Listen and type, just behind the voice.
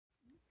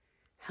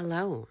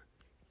Hello,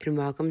 and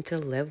welcome to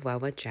Live Well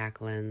with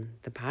Jacqueline,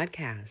 the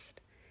podcast.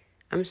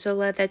 I'm so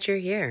glad that you're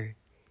here.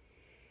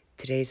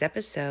 Today's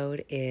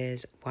episode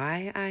is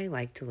why I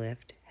like to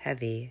lift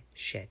heavy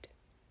shit.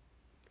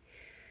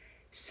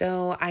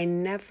 So I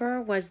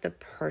never was the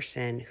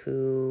person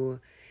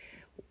who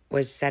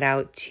was set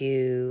out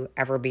to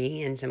ever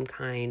be in some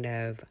kind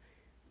of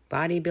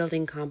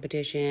bodybuilding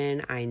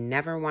competition. I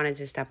never wanted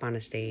to step on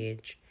a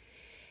stage,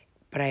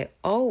 but I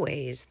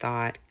always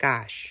thought,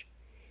 gosh,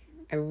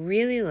 I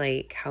really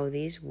like how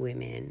these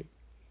women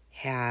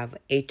have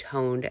a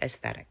toned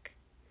aesthetic.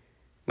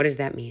 What does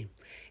that mean?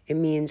 It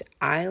means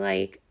I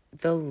like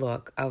the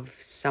look of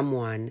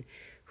someone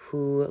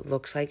who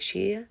looks like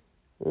she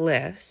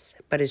lifts,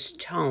 but is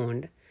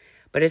toned,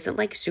 but isn't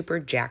like super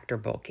jacked or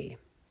bulky.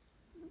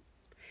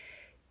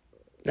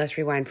 Let's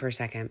rewind for a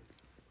second.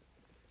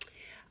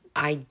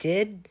 I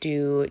did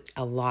do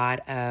a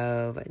lot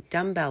of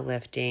dumbbell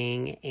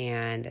lifting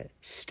and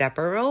step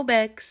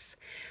aerobics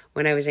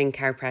when I was in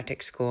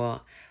chiropractic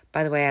school.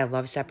 By the way, I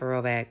love step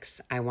aerobics.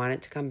 I want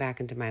it to come back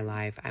into my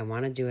life. I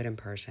want to do it in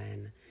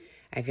person.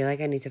 I feel like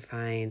I need to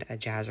find a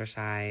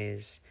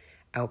jazzercise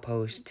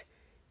outpost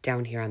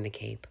down here on the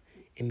Cape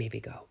and maybe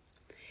go.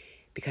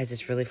 Because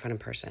it's really fun in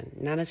person.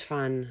 Not as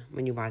fun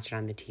when you watch it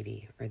on the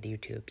TV or the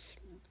YouTubes.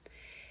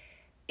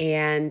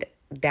 And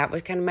that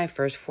was kind of my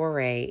first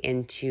foray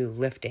into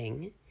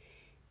lifting.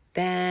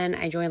 Then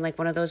I joined like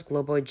one of those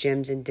Globo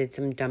gyms and did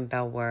some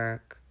dumbbell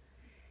work.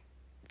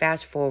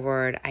 Fast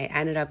forward, I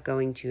ended up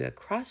going to a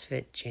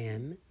CrossFit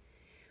gym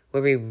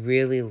where we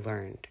really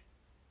learned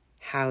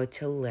how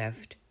to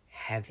lift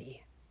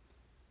heavy.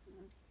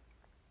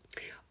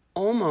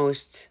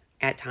 Almost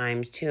at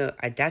times to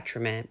a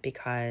detriment,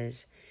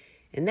 because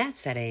in that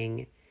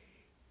setting,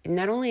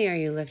 not only are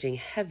you lifting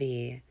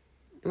heavy,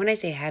 and when I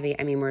say heavy,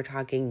 I mean we're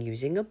talking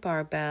using a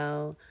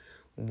barbell,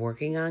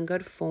 working on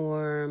good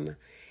form,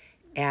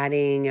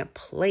 adding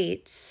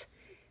plates,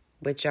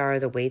 which are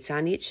the weights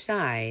on each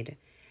side,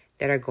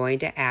 that are going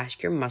to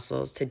ask your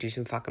muscles to do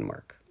some fucking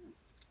work.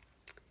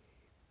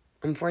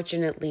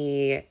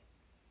 Unfortunately,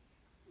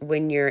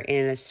 when you're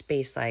in a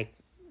space like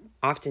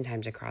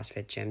oftentimes a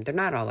CrossFit gym, they're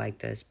not all like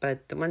this,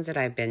 but the ones that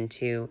I've been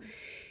to,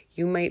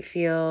 you might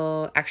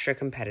feel extra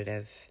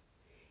competitive.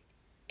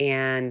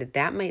 And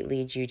that might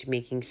lead you to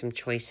making some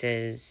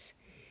choices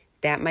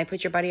that might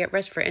put your body at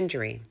risk for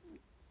injury.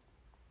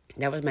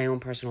 That was my own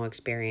personal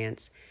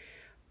experience.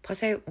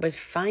 Plus, I was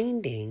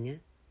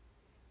finding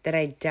that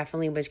I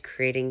definitely was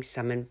creating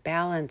some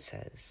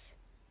imbalances.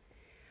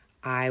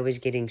 I was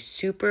getting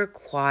super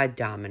quad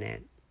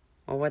dominant.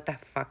 Well, what the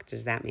fuck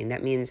does that mean?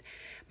 That means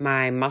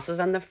my muscles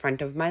on the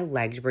front of my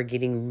legs were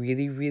getting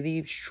really,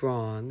 really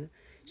strong,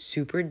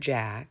 super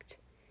jacked.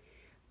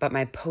 But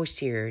my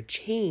posterior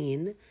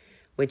chain,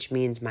 which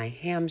means my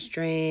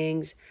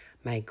hamstrings,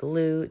 my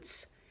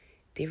glutes,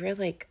 they were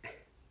like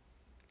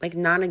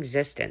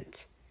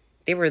non-existent.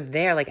 They were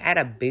there, like I had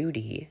a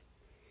booty,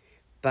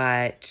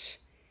 but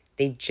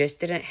they just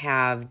didn't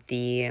have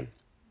the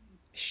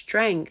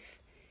strength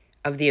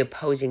of the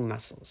opposing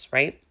muscles,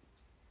 right?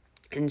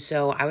 And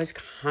so I was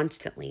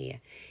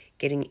constantly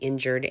getting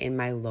injured in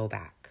my low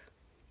back,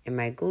 in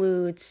my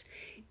glutes,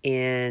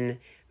 in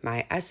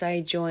my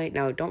SI joint.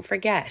 Now, don't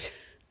forget,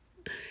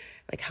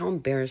 like how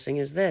embarrassing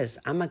is this?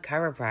 I'm a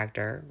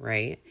chiropractor,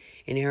 right?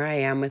 And here I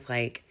am with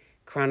like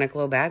chronic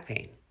low back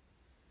pain.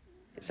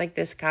 It's like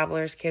this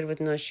cobbler's kid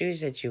with no shoes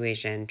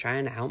situation,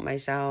 trying to help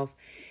myself.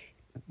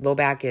 Low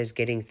back is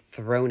getting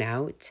thrown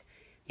out,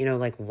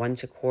 like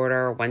once a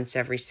quarter, once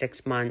every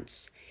 6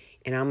 months.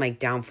 And I'm like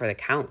down for the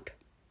count.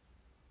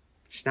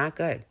 It's not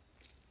good.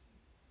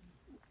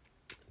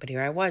 But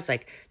here I was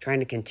like trying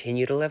to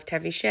continue to lift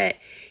heavy shit,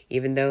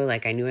 even though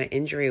like I knew an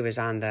injury was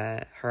on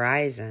the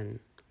horizon.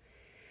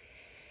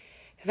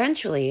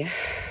 Eventually,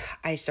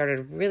 I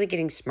started really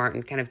getting smart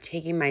and kind of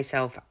taking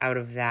myself out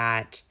of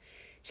that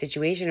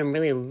situation and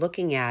really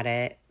looking at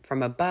it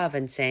from above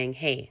and saying,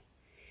 hey,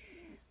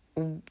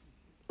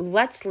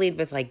 let's lead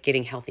with like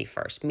getting healthy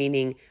first,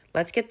 meaning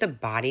let's get the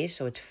body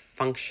so it's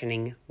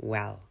functioning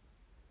well.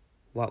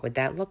 What would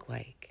that look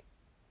like?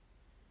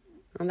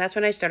 Well, that's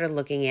when I started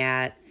looking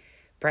at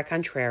Bret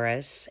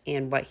Contreras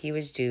and what he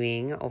was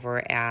doing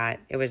over at,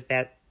 it was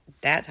that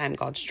time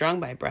called Strong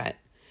by Bret.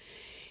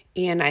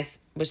 And I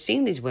was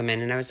seeing these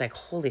women and I was like,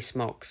 holy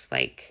smokes,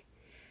 like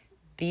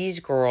these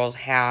girls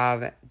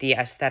have the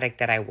aesthetic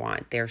that I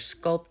want. They're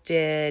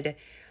sculpted,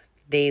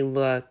 they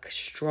look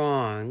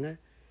strong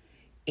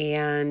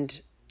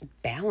and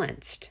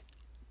balanced.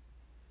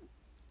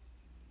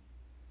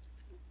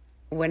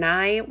 When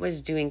I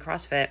was doing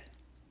CrossFit,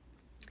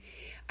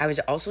 I was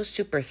also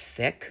super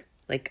thick,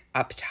 like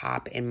up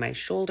top in my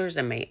shoulders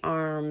and my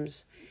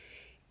arms.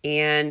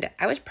 And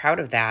I was proud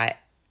of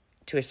that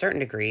to a certain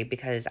degree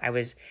because I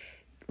was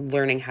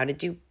learning how to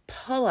do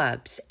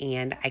pull-ups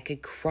and I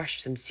could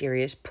crush some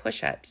serious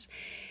push-ups.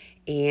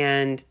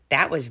 And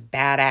that was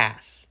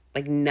badass.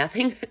 Like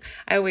nothing,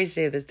 I always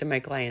say this to my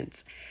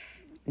clients,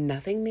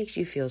 nothing makes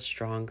you feel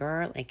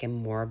stronger, like and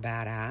more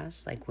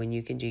badass, like when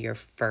you can do your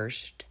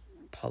first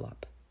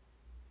pull-up.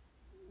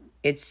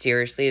 It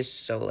seriously is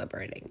so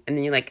liberating. And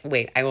then you're like,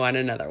 wait, I want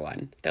another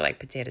one. They're like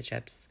potato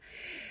chips.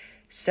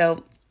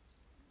 So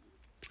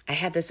I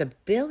had this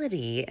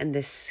ability and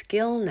this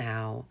skill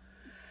now,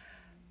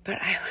 but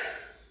I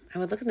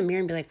would look in the mirror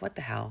and be like, what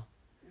the hell?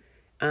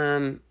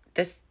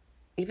 This,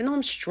 even though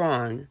I'm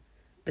strong,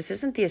 this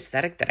isn't the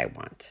aesthetic that I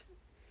want.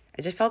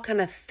 I just felt kind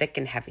of thick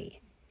and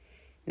heavy.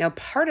 Now,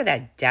 part of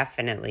that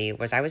definitely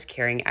was I was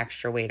carrying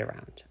extra weight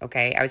around,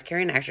 okay? I was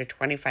carrying an extra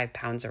 25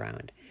 pounds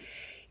around.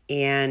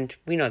 And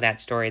we know that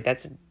story.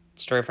 That's a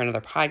story for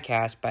another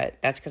podcast, but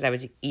that's because I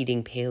was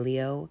eating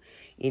paleo,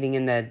 eating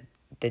in the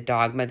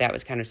dogma that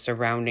was kind of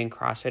surrounding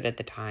CrossFit at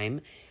the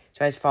time.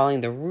 So I was following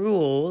the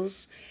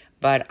rules,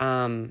 but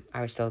I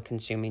was still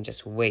consuming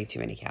just way too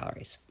many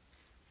calories.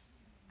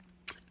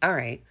 All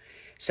right.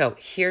 So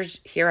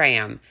here I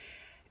am,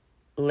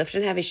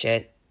 lifting heavy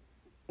shit,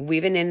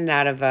 weaving in and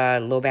out of a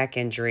low back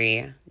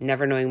injury,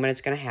 never knowing when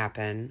it's going to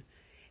happen,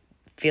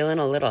 feeling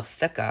a little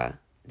thicker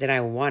than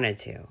I wanted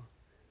to.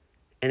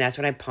 And that's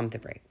when I pumped the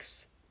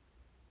brakes.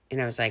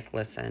 And I was like,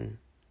 listen,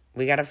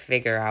 we got to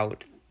figure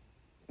out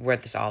where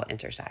this all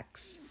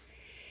intersects.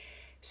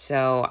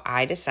 So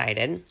I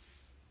decided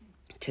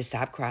to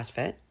stop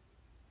CrossFit.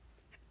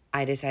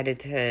 I decided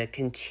to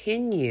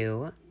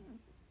continue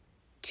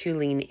to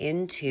lean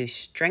into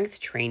strength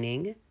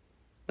training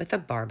with a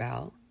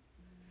barbell.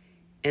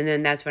 And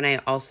then that's when I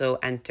also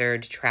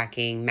entered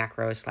tracking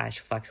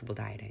macro/flexible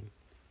dieting.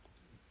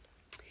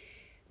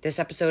 This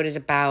episode is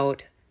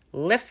about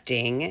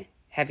lifting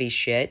heavy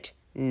shit,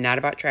 not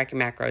about tracking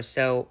macros.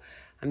 So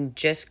I'm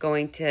just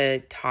going to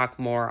talk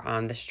more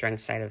on the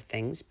strength side of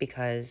things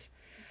because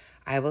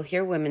I will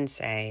hear women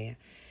say,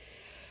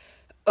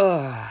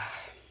 I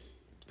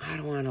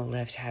don't want to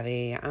lift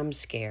heavy. I'm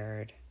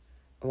scared.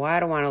 Well,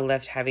 I don't want to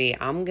lift heavy.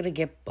 I'm going to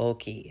get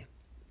bulky.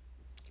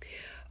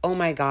 Oh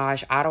my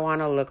gosh, I don't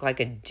want to look like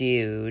a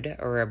dude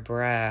or a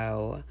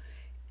bro.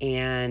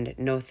 And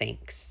no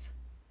thanks.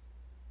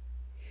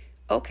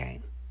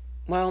 Okay,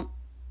 well,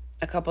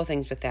 a couple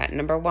things with that.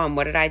 Number one,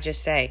 what did I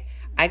just say?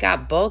 I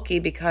got bulky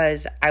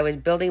because I was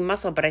building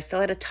muscle, but I still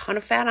had a ton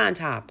of fat on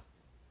top.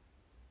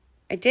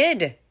 I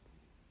did.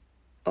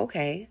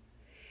 Okay.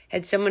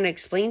 Had someone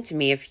explained to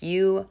me, if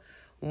you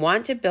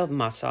want to build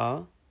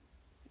muscle,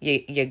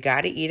 you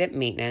got to eat at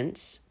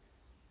maintenance,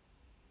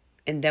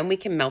 and then we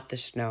can melt the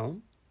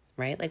snow,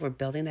 right? Like we're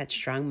building that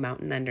strong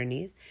mountain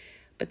underneath.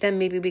 But then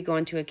maybe we go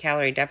into a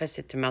calorie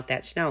deficit to melt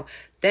that snow.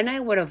 Then I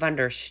would have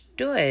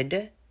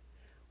understood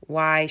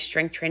why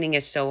strength training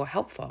is so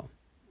helpful.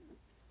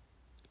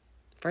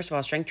 First of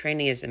all, strength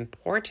training is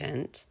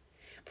important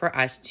for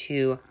us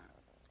to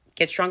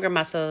get stronger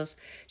muscles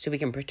so we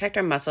can protect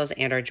our muscles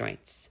and our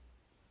joints.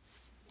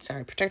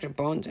 Protect our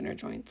bones and our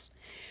joints.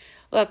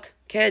 Look,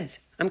 kids,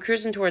 I'm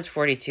cruising towards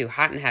 42,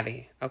 hot and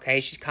heavy, okay?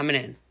 She's coming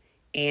in.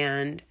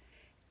 And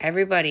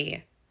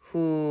everybody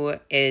who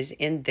is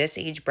in this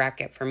age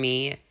bracket for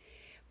me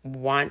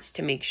wants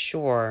to make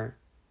sure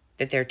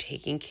that they're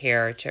taking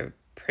care to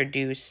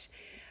produce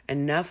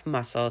enough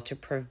muscle to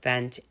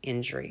prevent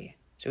injury.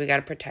 So we got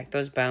to protect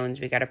those bones.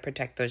 We got to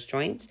protect those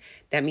joints.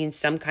 That means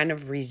some kind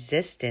of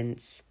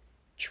resistance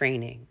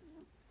training.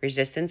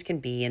 Resistance can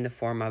be in the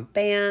form of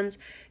bands,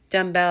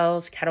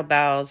 dumbbells,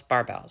 kettlebells,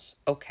 barbells.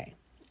 Okay.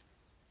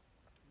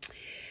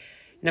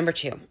 Number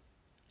two,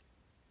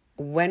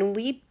 when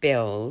we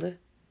build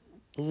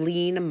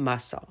lean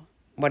muscle,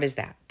 what is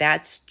that?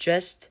 That's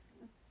just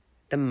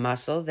the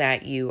muscle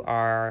that you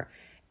are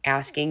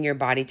asking your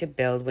body to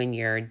build when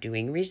you're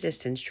doing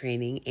resistance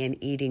training and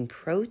eating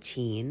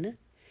protein.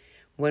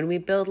 When we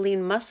build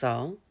lean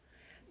muscle,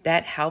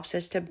 that helps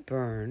us to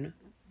burn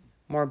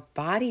more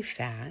body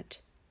fat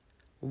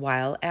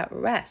while at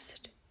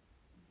rest.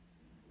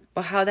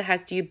 Well, how the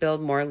heck do you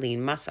build more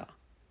lean muscle?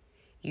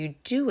 You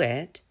do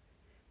it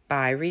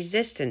by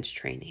resistance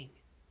training.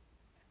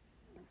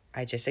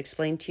 I just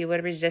explained to you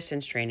what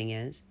resistance training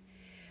is,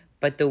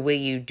 but the way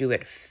you do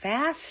it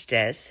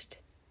fastest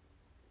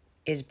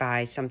is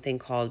by something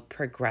called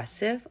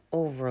progressive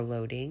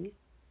overloading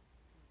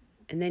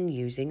and then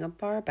using a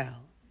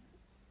barbell.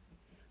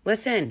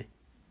 Listen,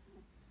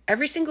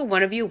 every single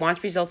one of you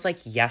wants results like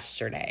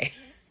yesterday.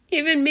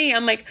 Even me,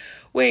 I'm like,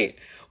 wait,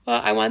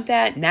 well, I want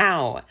that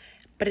now.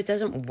 But it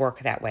doesn't work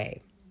that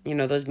way. You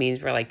know, those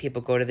memes where like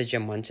people go to the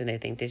gym once and they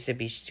think they should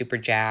be super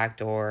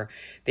jacked, or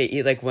they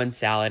eat like one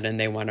salad and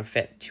they want to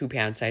fit 2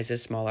 pound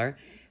sizes smaller.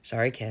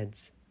 Sorry,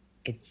 kids.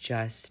 It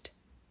just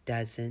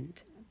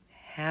doesn't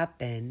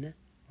happen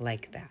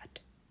like that.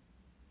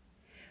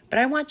 But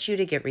I want you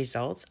to get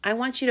results. I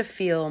want you to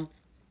feel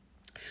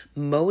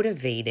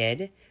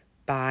motivated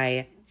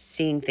by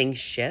seeing things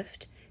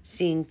shift,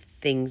 seeing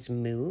things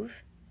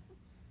move.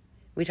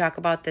 We talk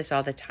about this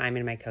all the time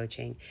in my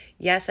coaching.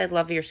 Yes, I'd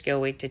love your scale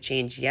weight to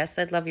change. Yes,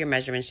 I'd love your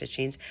measurements to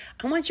change.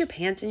 I want your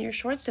pants and your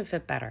shorts to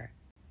fit better.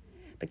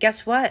 But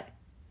guess what?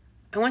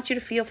 I want you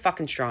to feel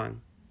fucking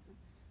strong.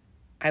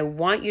 I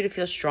want you to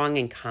feel strong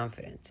and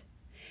confident.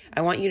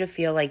 I want you to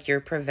feel like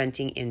you're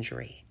preventing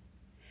injury.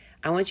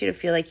 I want you to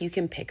feel like you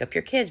can pick up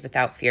your kids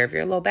without fear of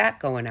your low back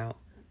going out.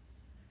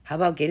 How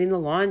about getting the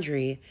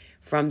laundry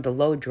from the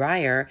low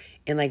dryer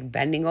and like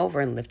bending over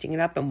and lifting it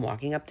up and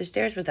walking up the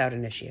stairs without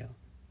an issue?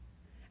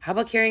 How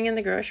about carrying in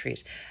the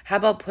groceries? How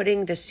about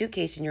putting the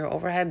suitcase in your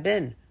overhead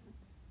bin?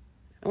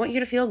 I want you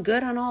to feel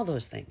good on all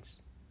those things.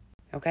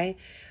 Okay?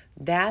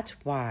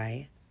 That's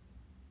why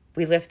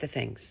we lift the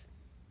things.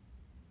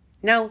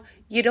 Now,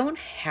 you don't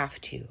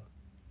have to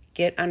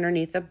get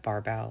underneath a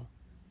barbell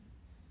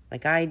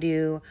like I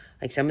do,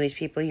 like some of these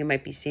people you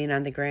might be seeing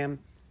on the gram.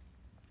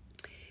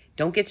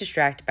 Don't get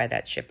distracted by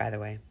that shit, by the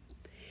way.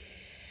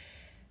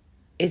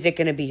 Is it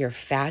going to be your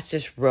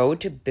fastest road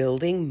to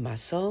building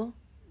muscle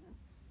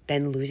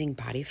than losing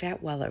body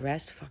fat while at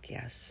rest? Fuck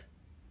yes.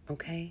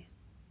 Okay?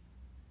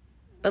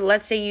 But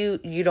let's say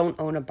you don't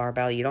own a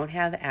barbell. You don't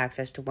have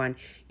access to one.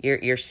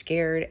 You're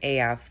scared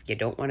AF. You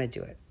don't want to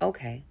do it.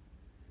 Okay.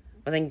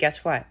 Well, then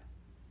guess what?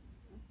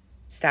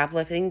 Stop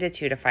lifting the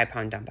 2 to 5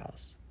 pound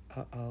dumbbells.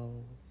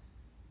 Uh-oh.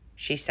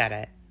 She said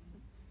it.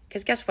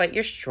 Because guess what?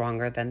 You're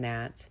stronger than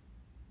that.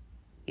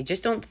 You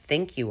just don't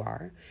think you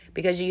are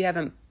because you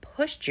haven't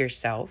pushed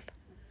yourself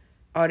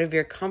out of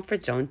your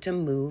comfort zone to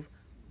move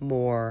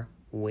more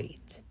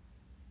weight.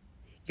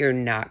 You're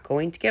not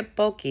going to get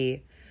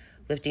bulky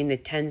lifting the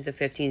 10s, the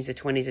 15s, the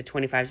 20s, the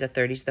 25s, the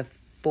 30s, the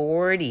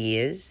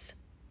 40s.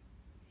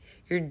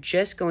 You're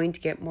just going to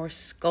get more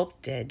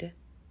sculpted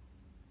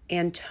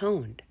and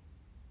toned.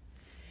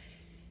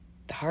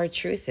 The hard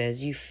truth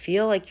is you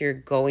feel like you're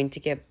going to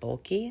get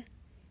bulky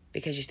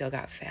because you still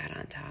got fat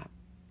on top.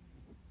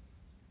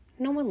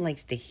 No one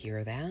likes to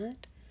hear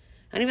that.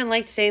 I don't even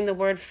like saying the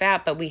word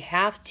fat, but we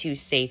have to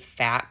say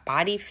fat,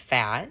 body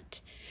fat,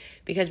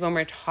 because when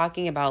we're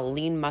talking about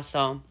lean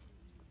muscle,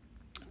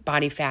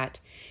 body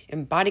fat,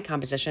 and body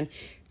composition,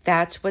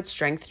 that's what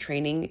strength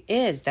training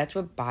is. That's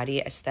what body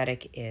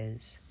aesthetic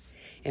is.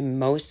 And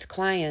most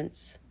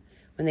clients,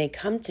 when they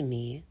come to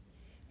me,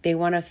 they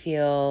want to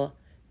feel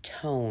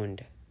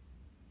toned.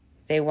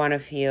 They want to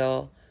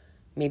feel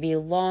maybe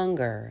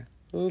longer,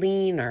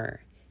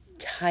 leaner,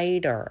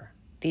 tighter.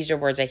 These are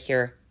words I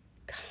hear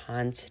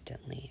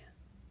constantly.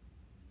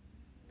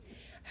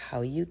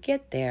 How you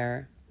get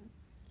there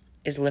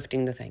is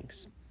lifting the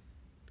things.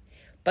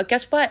 But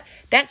guess what?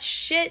 That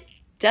shit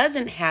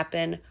doesn't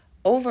happen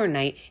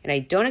overnight, and I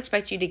don't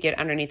expect you to get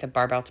underneath a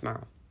barbell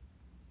tomorrow.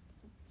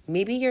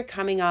 Maybe you're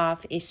coming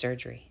off a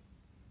surgery.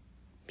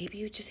 Maybe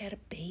you just had a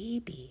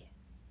baby.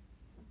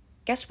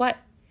 Guess what?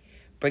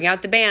 Bring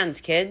out the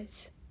bands,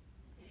 kids.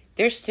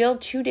 There's still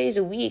 2 days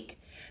a week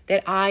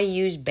that I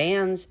use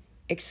bands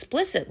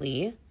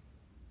explicitly.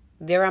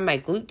 They're on my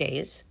glute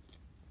days.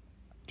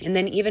 And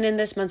then even in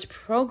this month's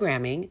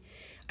programming,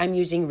 I'm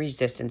using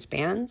resistance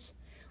bands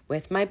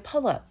with my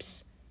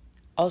pull-ups.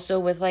 Also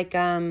with like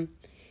some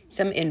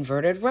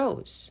inverted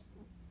rows.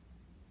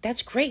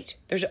 That's great.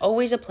 There's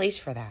always a place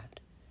for that.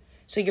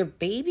 So your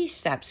baby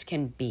steps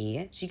can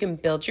be, so you can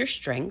build your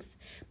strength.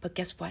 But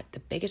guess what?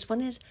 The biggest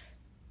one is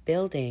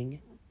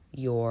building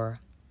your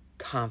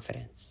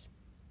confidence.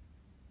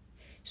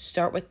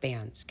 Start with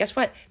bands. Guess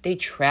what? They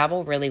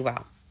travel really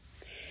well.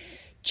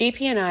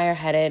 JP and I are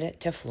headed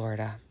to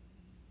Florida.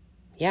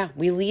 Yeah,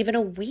 we leave in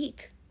a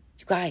week.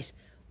 You guys,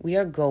 we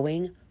are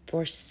going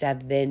for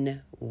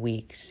 7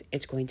 weeks.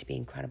 It's going to be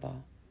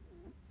incredible.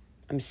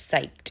 I'm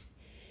psyched.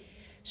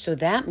 So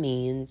that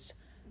means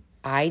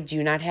I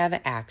do not have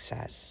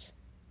access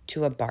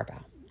to a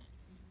barbell.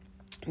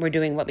 We're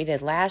doing what we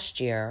did last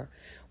year.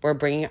 We're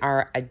bringing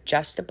our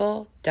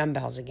adjustable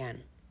dumbbells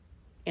again.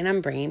 And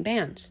I'm bringing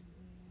bands.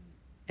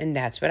 And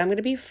that's what I'm going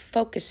to be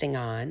focusing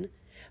on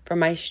for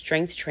my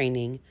strength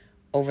training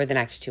over the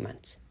next 2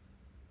 months.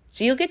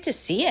 So you'll get to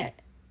see it.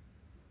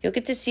 You'll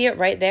get to see it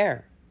right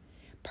there.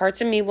 Parts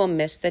of me will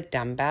miss the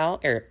dumbbell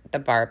or the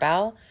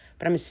barbell,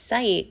 but I'm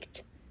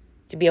psyched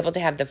to be able to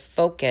have the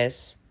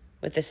focus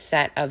with a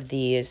set of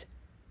these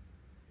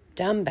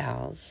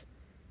dumbbells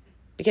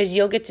because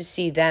you'll get to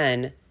see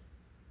then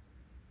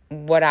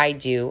what I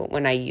do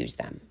when I use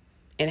them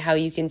and how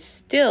you can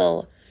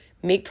still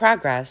make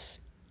progress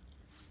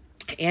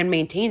and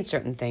maintain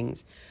certain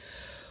things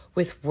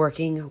with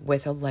working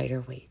with a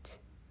lighter weight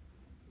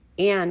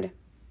and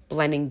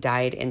blending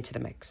diet into the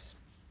mix.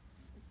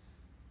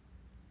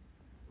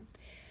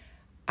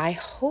 I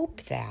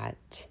hope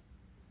that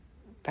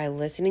by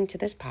listening to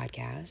this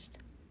podcast,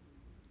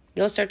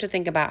 you'll start to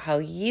think about how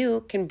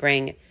you can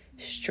bring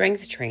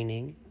strength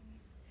training,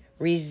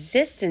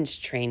 resistance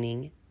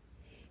training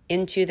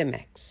into the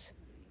mix.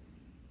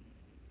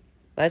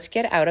 Let's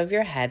get out of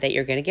your head that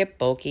you're going to get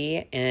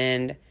bulky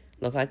and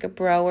look like a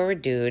bro or a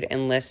dude.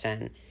 And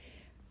listen,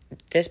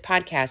 this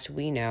podcast,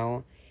 we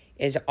know,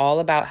 is all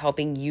about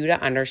helping you to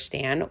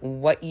understand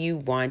what you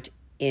want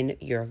in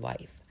your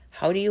life.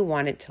 How do you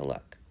want it to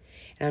look?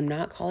 And I'm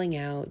not calling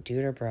out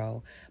dude or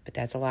bro, but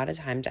that's a lot of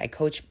times. I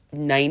coach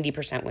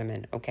 90%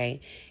 women, okay?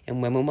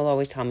 And women will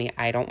always tell me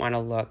I don't want to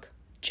look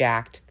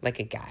jacked like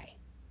a guy.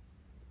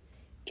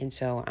 And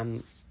so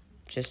I'm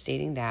just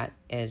stating that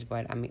is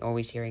what I'm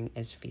always hearing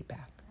as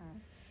feedback.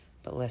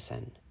 But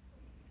listen,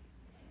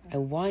 I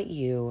want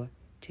you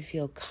to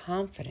feel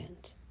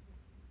confident.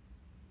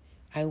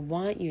 I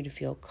want you to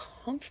feel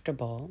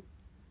comfortable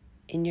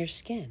in your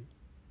skin.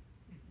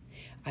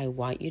 I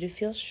want you to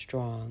feel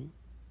strong.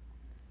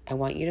 I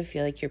want you to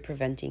feel like you're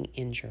preventing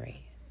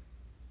injury.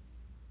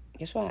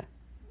 Guess what?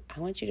 I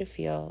want you to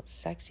feel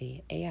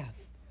sexy AF.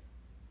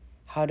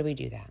 How do we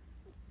do that?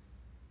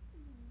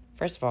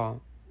 First of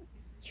all,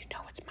 you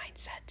know it's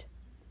mindset.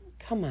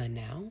 Come on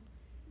now.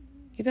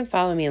 You've been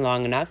following me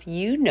long enough.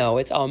 You know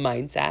it's all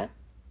mindset.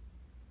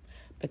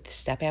 But the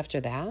step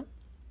after that,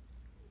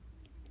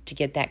 to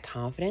get that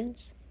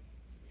confidence,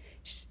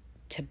 just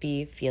to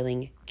be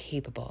feeling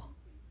capable.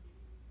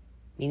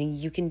 Meaning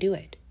you can do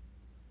it.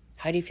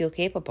 How do you feel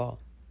capable?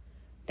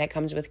 That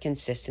comes with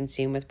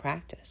consistency and with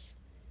practice.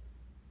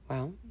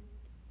 Well,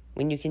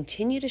 when you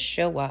continue to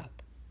show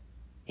up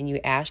and you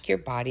ask your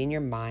body and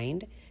your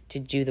mind to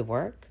do the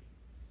work,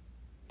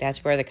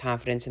 that's where the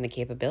confidence and the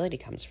capability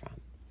comes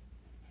from.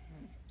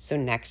 So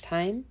next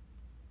time,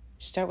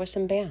 start with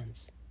some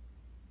bands.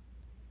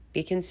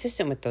 Be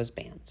consistent with those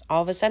bands.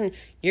 All of a sudden,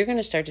 you're going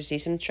to start to see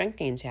some strength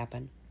gains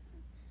happen.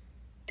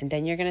 And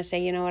then you're going to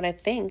say, you know what, I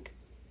think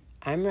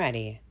I'm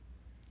ready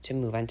to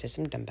move on to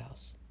some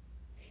dumbbells.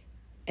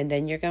 And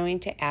then you're going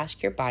to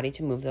ask your body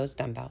to move those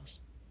dumbbells.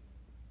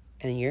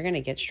 And then you're going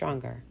to get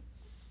stronger.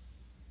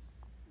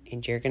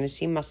 And you're going to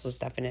see muscles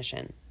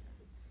definition.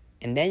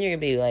 And then you're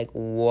going to be like,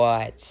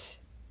 what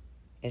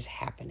is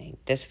happening?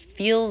 This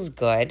feels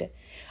good.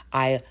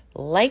 I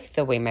like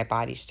the way my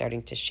body's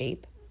starting to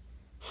shape.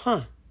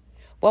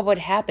 What would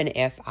happen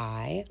if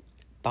I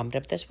bumped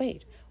up this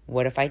weight?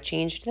 What if I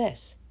changed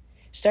this?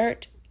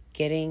 Start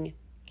getting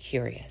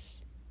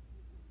curious.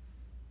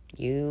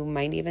 You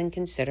might even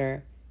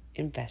consider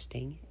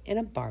investing in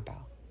a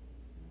barbell.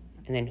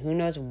 And then who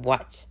knows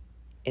what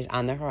is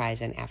on the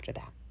horizon after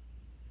that.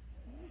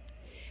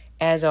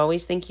 As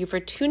always, thank you for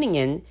tuning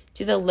in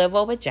to the Live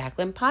Well with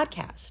Jacqueline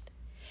podcast.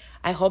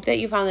 I hope that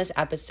you found this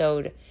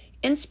episode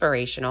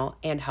inspirational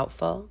and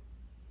helpful.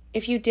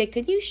 If you did,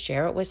 could you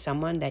share it with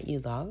someone that you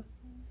love?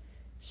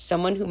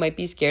 Someone who might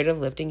be scared of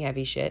lifting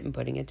heavy shit and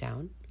putting it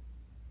down?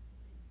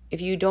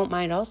 If you don't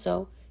mind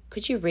also,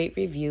 could you rate,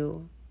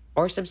 review,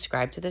 or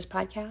subscribe to this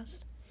podcast?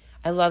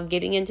 I love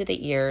getting into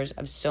the ears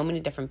of so many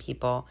different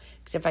people,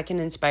 because if I can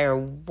inspire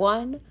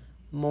one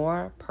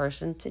more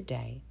person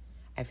today,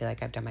 I feel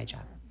like I've done my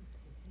job.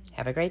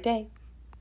 Have a great day.